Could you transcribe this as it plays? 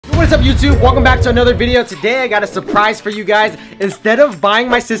What's up, YouTube? Welcome back to another video. Today I got a surprise for you guys. Instead of buying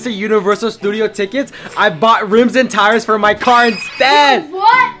my sister Universal Studio tickets, I bought rims and tires for my car instead.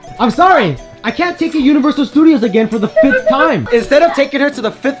 What? I'm sorry. I can't take her Universal Studios again for the 5th time. Instead of taking her to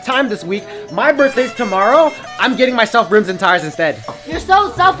the 5th time this week, my birthday's tomorrow, I'm getting myself rims and tires instead. You're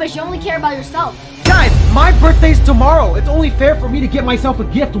so selfish. You only care about yourself. Guys, my birthday's tomorrow. It's only fair for me to get myself a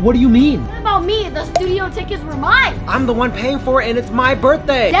gift. What do you mean? What about me? The studio tickets were mine. I'm the one paying for it and it's my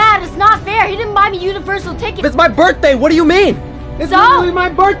birthday. Dad, it's not fair. He didn't buy me Universal tickets. It's my birthday. What do you mean? It's literally my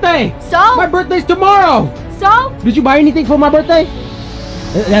birthday. So? My birthday's tomorrow. So? Did you buy anything for my birthday?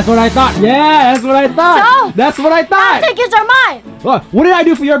 That's what I thought. Yeah, that's what I thought. So? That's what I thought. The tickets are mine. Look, what did I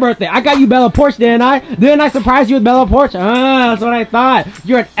do for your birthday? I got you Bella Porsche, didn't I? Didn't I surprise you with Bella Porsche? Ah, that's what I thought.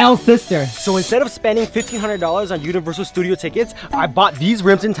 You're an L sister. So instead of spending $1,500 on Universal Studio tickets, I bought these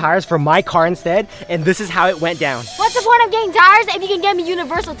rims and tires for my car instead, and this is how it went down. What's the point of getting tires if you can get me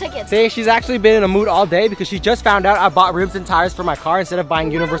Universal tickets? See, she's actually been in a mood all day because she just found out I bought rims and tires for my car instead of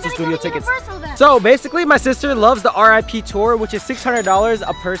buying Universal Studio tickets. So basically, my sister loves the RIP tour, which is $600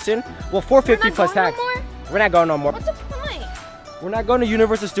 a person. Well, $450 plus tax. We're not going no more. What's the point? We're not going to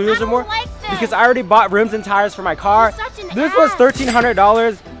Universal Studios no more like because I already bought rims and tires for my car. This was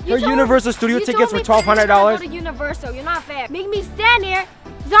 $1,300. Her Universal Studio tickets were $1,200. Go to Universal. You're not fair. Make me stand here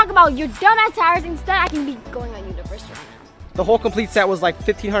to talk about your dumbass tires. Instead, I can be going on Universal right now. The whole complete set was like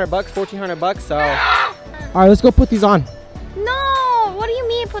 $1,500, $1,400. So, all right, let's go put these on. No. What do you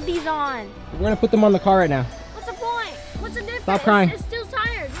mean put these on? We're gonna put them on the car right now. What's the point? What's the difference? Stop crying. It's still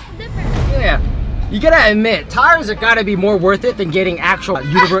tires. What's the difference? Yeah. You gotta admit, tires are gotta be more worth it than getting actual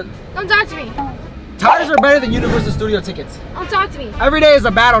Universal. Don't talk to me. Tires are better than Universal Studio tickets. Don't talk to me. Every day is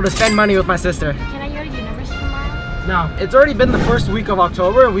a battle to spend money with my sister. Can I go to Universal tomorrow? No. It's already been the first week of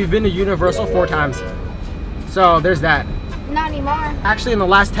October and we've been to Universal 4 times. So there's that. Not anymore. Actually, in the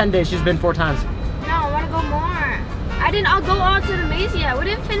last 10 days, she's been 4 times. No, I want to go more. I'll go all to the maze yet. We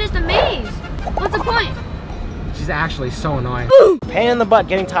didn't finish the maze. What's the point? She's actually so annoying. Pain in the butt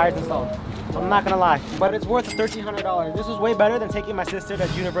getting tires installed. I'm not gonna lie, but it's worth $1,300. This is way better than taking my sister to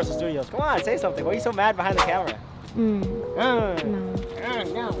Universal Studios. Come on, say something. Why are you so mad behind the camera? No. No.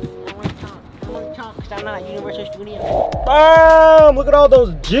 I want to talk. I want to talk because I'm not at Universal Studios. Bam! Look at all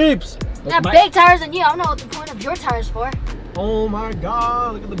those Jeeps. They have big tires than you. I don't know what the point of your tires for. Oh my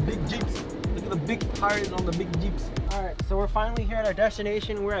God! Look at the big Jeeps. Look at the big tires on the big Jeeps. All right, so we're finally here at our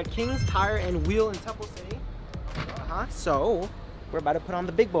destination. We're at King's Tire and Wheel in Temple City. So we're about to put on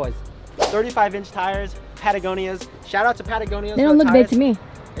the big boys. 35-inch tires, Patagonias. Shout out to Patagonias. They don't look big to me.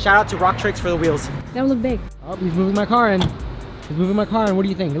 Shout out to Rock Tricks for the wheels. They don't look big. Oh, he's moving my car in. He's moving my car in. What do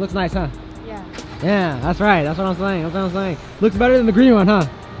you think? It looks nice, huh? Yeah. Yeah, that's right. That's what I'm saying. That's what I'm saying. Looks better than the green one, huh?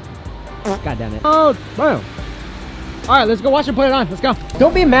 God damn it. Oh, boom. All right, let's go watch and put it on. Let's go.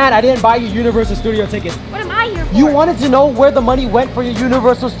 Don't be mad I didn't buy you Universal Studio tickets. What am I here for? You wanted to know where the money went for your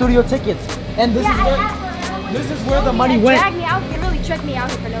Universal Studio tickets. And this is where the money went. Drag me out. They really tricked me out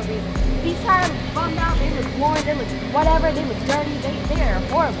here for no reason. These tires look bummed out. They look worn. They look whatever. They look dirty. They are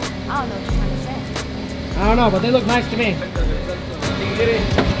horrible. I don't know what you're trying to say. I don't know, but they look nice to me.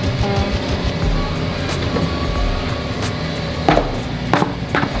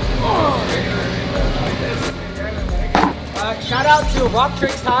 Shout out to Rock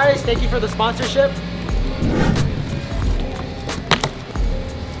Tricks Tires. Thank you for the sponsorship.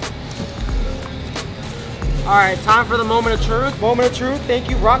 All right, time for the moment of truth. Moment of truth. Thank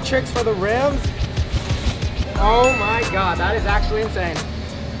you, Rock Tricks, for the rims. Oh my God, that is actually insane.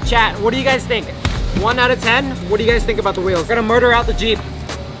 Chat, what do you guys think? 1 out of 10. What do you guys think about the wheels? We're gonna murder out the Jeep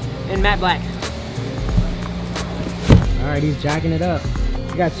in matte black. All right, he's jacking it up.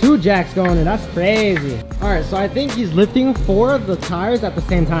 We got 2 jacks going in. That's crazy. All right, so I think he's lifting 4 of the tires at the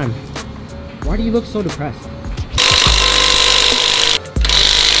same time. Why do you look so depressed?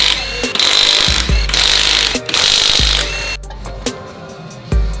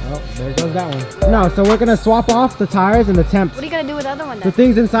 There goes that one. No, so we're gonna swap off the tires and the temps. What are you gonna do with the other one then? The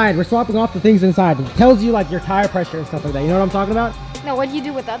things inside. We're swapping off the things inside. It tells you like your tire pressure and stuff like that. You know what I'm talking about? No, what do you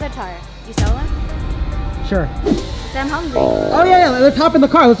do with the other tire? You sell them? Sure. I'm hungry. Oh yeah, let's hop in the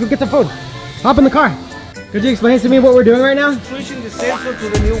car. Let's go get some food. Hop in the car. Could you explain to me what we're doing right now? Switching the sensor to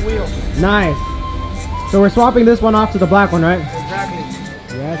the new wheel. Nice. So we're swapping this one off to the black one, right? Exactly.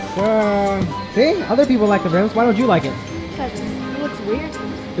 Yes, sir. See? Other people like the rims. Why don't you like it? Because it looks weird.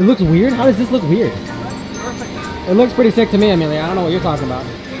 It looks weird? How does this look weird? Perfect. It looks pretty sick to me, Amelia. I don't know what you're talking about.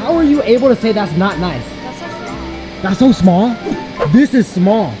 How are you able to say that's not nice? That's so small. That's so small? This is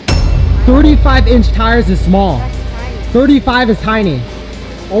small. 35-inch tires is small. That's tiny. 35 is tiny.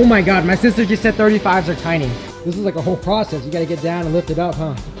 Oh my God, my sister just said 35s are tiny. This is like a whole process. You gotta get down and lift it up,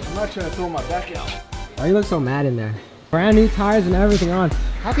 huh? I'm not trying to throw my back out. Why you look so mad in there? Brand new tires and everything on.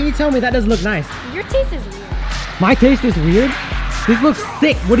 How can you tell me that doesn't look nice? Your taste is weird. My taste is weird? This looks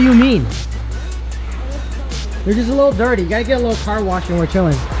sick. What do you mean? They're just a little dirty. You gotta get a little car wash when we're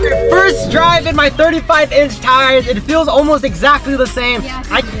chilling. First drive in my 35-inch tires. It feels almost exactly the same. Yeah,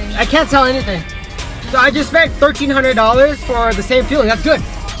 I can't tell anything. So I just spent $1,300 for the same feeling. That's good.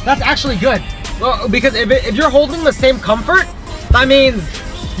 That's actually good. Well, because if you're holding the same comfort, that means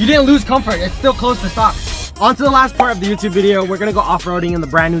you didn't lose comfort. It's still close to stock. On to the last part of the YouTube video. We're gonna go off-roading in the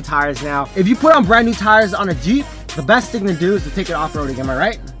brand new tires now. If you put on brand new tires on a Jeep, the best thing to do is to take it off-roading. Am I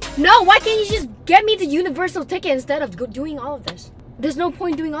right? No, why can't you just get me the Universal ticket instead of doing all of this? There's no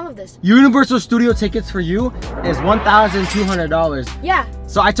point doing all of this. Universal Studio tickets for you is $1,200. Yeah.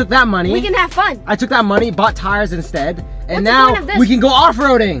 So I took that money. We can have fun. I took that money, bought tires instead, and What's the now point of this? we can go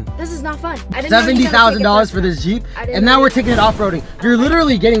off-roading. This is not fun. I didn't know you got a ticket $70,000 first for this time. Jeep, I didn't and know now you- we're taking it off-roading. You're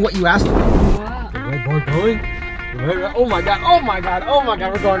literally getting what you asked for. Wow. Right, we're going. Oh my god! Oh my god! Oh my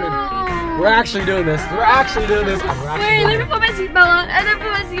god! We're going in. We're actually doing this. We're actually doing this. Wait, let me put my seatbelt on. I didn't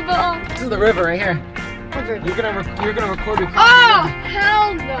put my seatbelt on. This is the river right here. River. You're gonna record your car. Oh,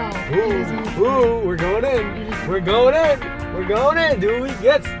 hell no. Ooh, we're going in. We're going in. We're going in. Do we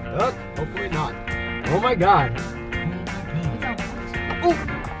get stuck? Hopefully not. Oh my god. Ooh,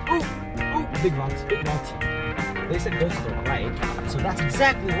 ooh, ooh. Big rocks, big rocks. They said go to the right, so that's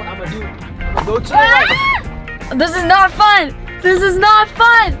exactly what I'm gonna do. I'm gonna go to the right. This is not fun. This is not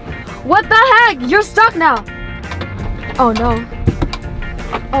fun. What the heck? You're stuck now. Oh no.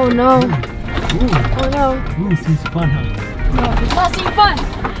 Oh no. Ooh. Oh no. Ooh, seems fun, huh? No, it does not seem fun.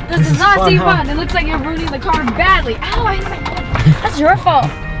 This does not seem fun. It looks like you're ruining the car badly. Ow, I hit my head. That's your fault.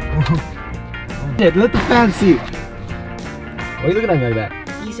 Let the fan see. Why are you looking at me like that?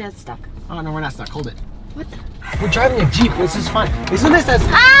 You said it's stuck. Oh no, we're not stuck. Hold it. What? We're driving a Jeep. This is fun. This is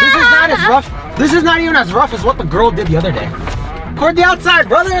not as rough. This is not even as rough as what the girl did the other day. Record the outside,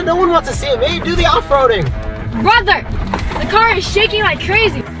 brother. No one wants to see it. Maybe do the off-roading. Brother, the car is shaking like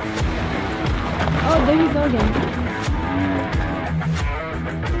crazy. Oh, there you go again.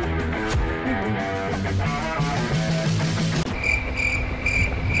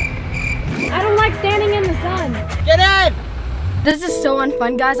 I don't like standing in the sun. Get in! This is so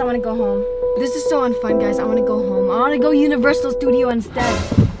unfun, guys. I want to go home. This is so unfun, guys. I want to go home. I want to go Universal Studio instead.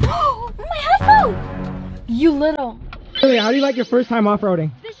 Oh, my headphone! You little. Really, how do you like your first time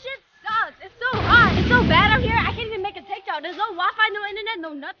off-roading? This shit sucks. It's so hot. It's so bad out here. I can't even make a TikTok. There's no Wi-Fi, no internet,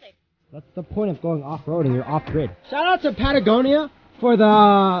 no nothing. That's the point of going off-roading. You're off-grid. Shout out to Patagonia for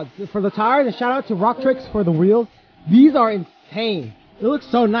the tires, and shout out to Rock Tricks for the wheels. These are insane. It looks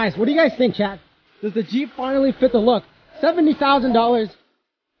so nice. What do you guys think, chat? Does the Jeep finally fit the look? $70,000,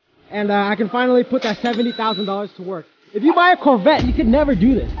 and I can finally put that $70,000 to work. If you buy a Corvette, you could never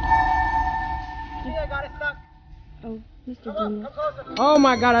do this. See, I got it stuck. Oh, Mr. Junior. Oh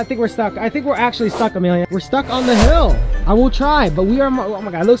my god, I think we're stuck. I think we're actually stuck, Amelia. We're stuck on the hill. I will try, but we are. Oh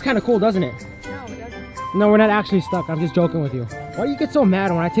my god, it looks kind of cool, doesn't it? No, it doesn't. No, we're not actually stuck. I'm just joking with you. Why do you get so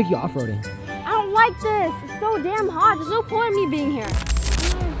mad when I take you off-roading? I don't like this. It's so damn hot. There's no point in me being here.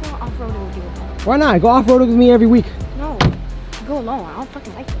 I'm not going off-roading with you. Why not? Go off-roading with me every week. No, go alone. I don't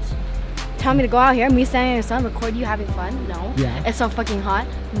fucking like this. Tell me to go out here, me standing in the sun, record you having fun? No. Yeah. It's so fucking hot?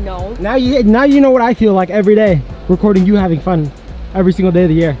 No. Now you know what I feel like every day, recording you having fun every single day of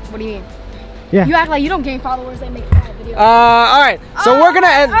the year. What do you mean? Yeah. You act like you don't gain followers that make fun of videos. Alright. So we're gonna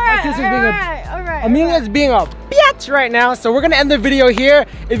end. Alright, My sister's being alright. Amelia's being a bitch right now, so we're gonna end the video here.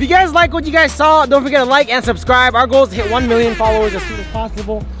 If you guys like what you guys saw, don't forget to like and subscribe. Our goal is to hit 1 million followers as soon as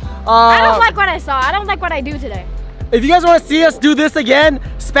possible. I don't like what I saw. I don't like what I do today. If you guys want to see us do this again,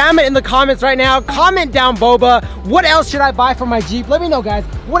 spam it in the comments right now. Comment down, Boba. What else should I buy for my Jeep? Let me know, guys.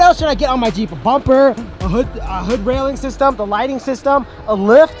 What else should I get on my Jeep? A bumper, a hood railing system, the lighting system, a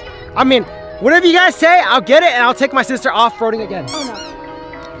lift. I mean, whatever you guys say, I'll get it, and I'll take my sister off-roading again. Oh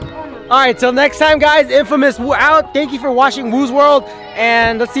no. All right, till next time, guys. Infamous Woo out. Thank you for watching Woo's World,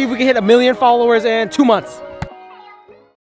 and let's see if we can hit 1 million followers in 2 months.